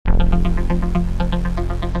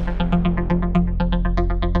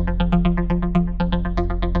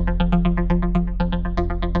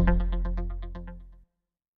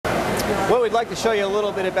like to show you a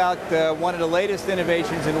little bit about one of the latest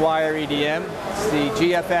innovations in wire EDM. It's the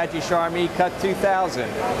GF Agie Charmilles Cut 2000.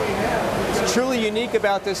 What's truly unique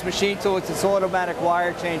about this machine tool is its automatic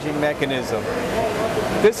wire changing mechanism.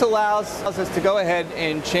 This allows us to go ahead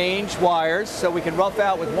and change wires, so we can rough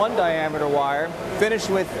out with one diameter wire, finish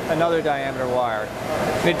with another diameter wire.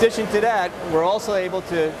 In addition to that, we're also able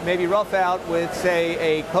to maybe rough out with,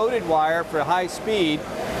 say, a coated wire for high speed,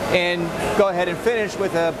 and go ahead and finish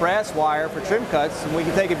with a brass wire for trim cuts, and we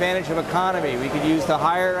can take advantage of economy. We can use the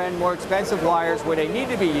higher end, more expensive wires where they need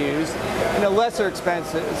to be used, and the lesser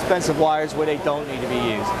expensive wires where they don't need to be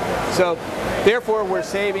used. So therefore, we're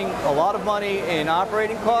saving a lot of money in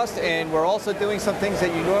operating costs, and we're also doing some things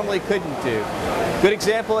that you normally couldn't do. Good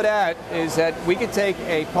example of that is that we could take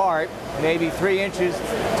a part, maybe 3 inches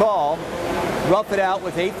tall, rough it out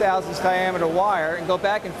with 8/1000 diameter wire, and go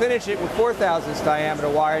back and finish it with 4/1000 diameter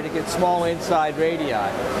wire to get small inside radii.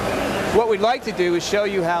 What we'd like to do is show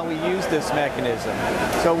you how we use this mechanism.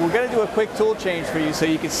 So we're going to do a quick tool change for you so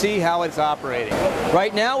you can see how it's operating.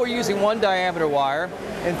 Right now we're using 1 diameter wire,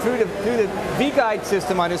 and through the V-guide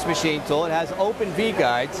system on this machine tool, it has open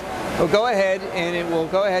V-guides. We'll go ahead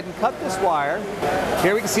and cut this wire.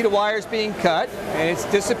 Here we can see the wires being cut, and it's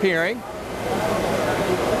disappearing.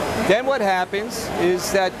 Then what happens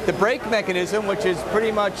is that the brake mechanism, which is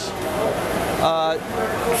pretty much an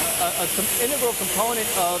integral component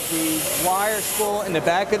of the wire spool in the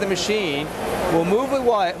back of the machine, will move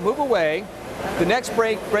away. The next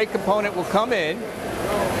brake component will come in,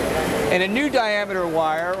 and a new diameter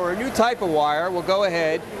wire or a new type of wire will go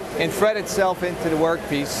ahead and thread itself into the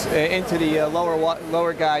workpiece, into the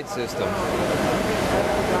lower guide system.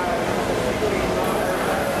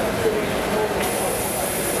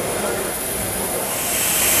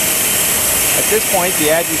 At this point, the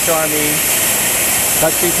Agie Charmilles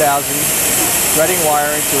Cut 2000 threading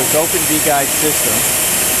wire into its open V-guide system.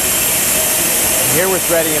 And here we're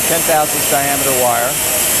threading a 10/1000 diameter wire.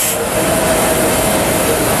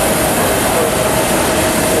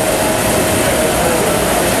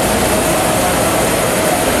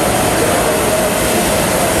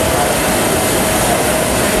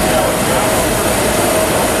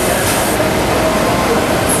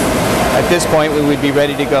 At this point, we would be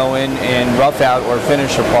ready to go in and rough out or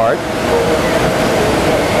finish a part.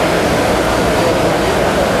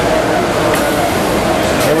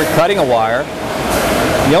 Here we're cutting a wire.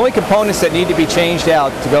 The only components that need to be changed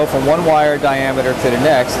out to go from one wire diameter to the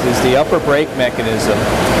next is the upper brake mechanism.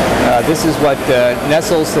 This is what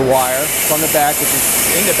nestles the wire from the back, which is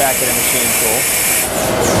in the back of the machine tool,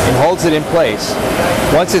 and holds it in place.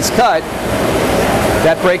 Once it's cut,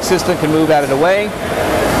 that brake system can move out of the way.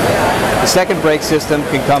 The second brake system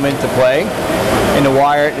can come into play, and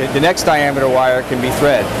the next diameter wire can be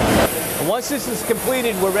thread. And once this is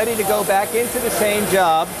completed, we're ready to go back into the same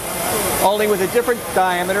job, only with a different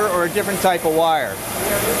diameter or a different type of wire.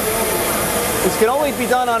 This can only be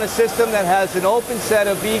done on a system that has an open set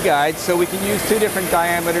of V-guides, so we can use 2 different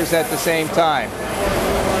diameters at the same time.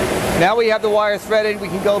 Now we have the wire threaded, we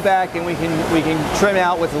can go back and we can trim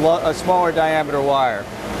out with a smaller diameter wire.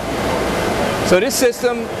 So this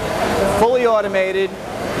system, fully automated,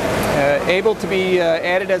 able to be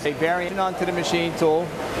added as a variant onto the machine tool,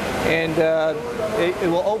 and it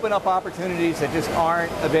will open up opportunities that just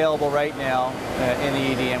aren't available right now in the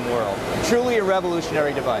EDM world. Truly a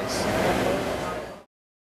revolutionary device.